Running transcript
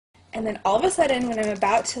And then all of a sudden, when I'm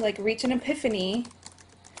about to like reach an epiphany,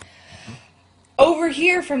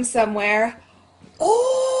 overhear from somewhere,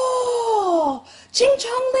 oh, Ching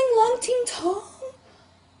Chong Ling Long Ting Tong.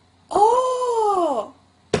 Oh.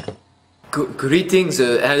 Greetings,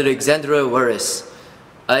 Alexandra Wallace.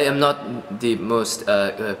 I am not the most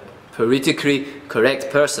politically correct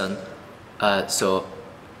person, so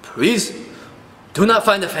please do not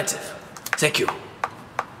find offensive. Thank you.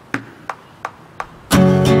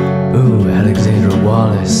 Ooh, Alexandra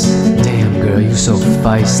Wallace. Damn girl, you so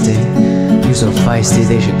feisty. You so feisty,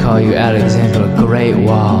 they should call you Alexandra Great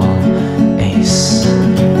Wall. Ace.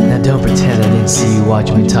 Now don't pretend I didn't see you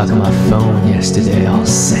watching me talk on my phone yesterday, all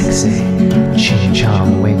sexy. Ching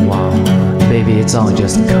Chong Wing Wong. Baby, it's all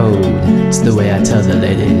just code. It's the way I tell the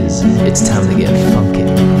ladies it's time to get funky.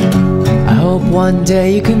 I hope one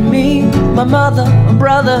day you can meet my mother, my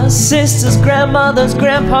brothers, sisters, grandmothers,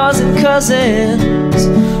 grandpas, and cousins.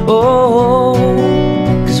 Oh,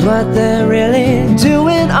 cause what they're really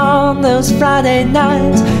doing on those Friday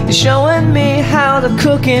nights is showing me how to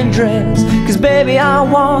cook and dress. Cause baby, I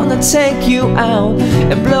wanna take you out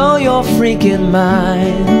and blow your freaking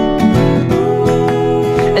mind.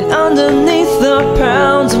 And underneath the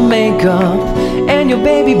pounds of makeup and your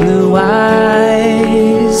baby blue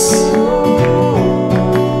eyes,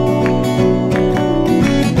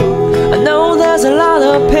 I know there's a lot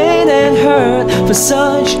of pain and hurt for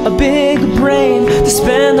such a big brain to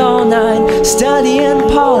spend all night studying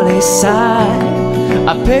poli-sci.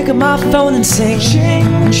 I pick up my phone and sing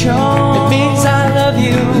Ching Chong. It means I love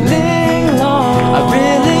you, Ling Long. I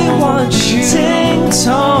really want you, Ting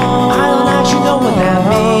Tong. I don't actually know what that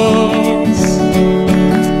means.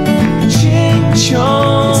 Ching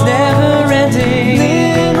Chong, it's never ending,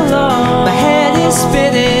 Ling Long. My head is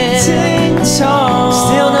spinning, Ting Tong.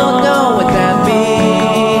 Still don't know what that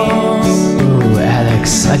means. Ooh,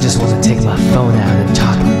 Alex, I just want to take my phone out and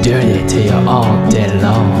talk dirty to you all day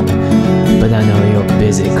long. But I know you're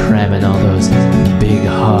busy cramming all those big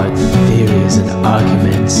hard theories and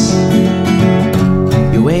arguments.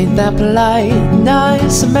 You ain't that polite,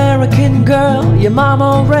 nice American girl your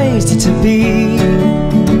mama raised you to be.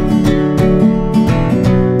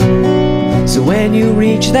 So when you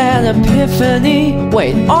reach that epiphany,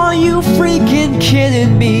 wait, are you freaking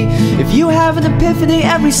kidding me? If you have an epiphany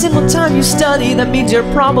every single time you study, that means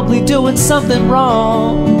you're probably doing something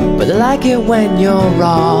wrong. But I like it when you're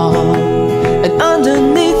wrong. And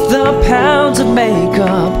underneath the pounds of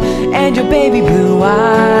makeup and your baby blue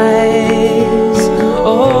eyes,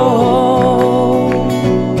 oh,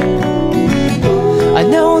 I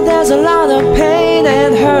know there's a lot of pain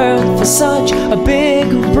and hurt for such a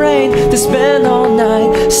big brain to spend all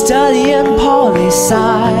night studying poli-sci.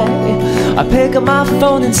 I pick up my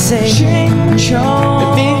phone and say Ching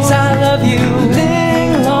Chong. It means I love you,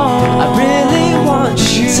 Ling Long. I really want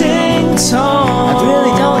you, Ting Tong. I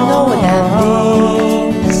really don't know what that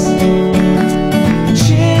means.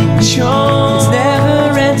 Ching Chong, it's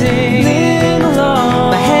never ending, Ling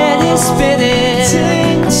Long. My head is spinning,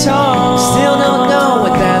 Ting Tong. Still don't know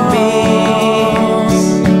what that means.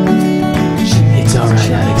 It's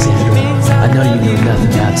alright, Alexandra. I know you know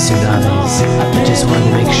nothing about tsunamis. I just wanted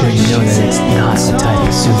to make sure you know that it's not the type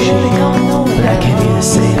of sushi. But I came here to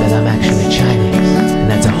say that I'm actually Chinese, and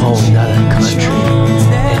that's a whole nother country.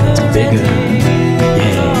 And it's bigger.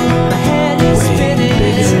 Yeah, way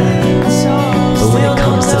bigger. But when it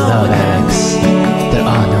comes to love, Alex, there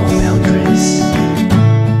are no boundaries.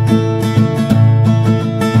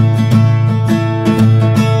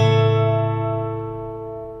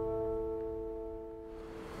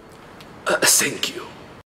 Thank you.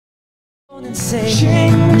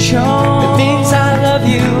 Ching Chong.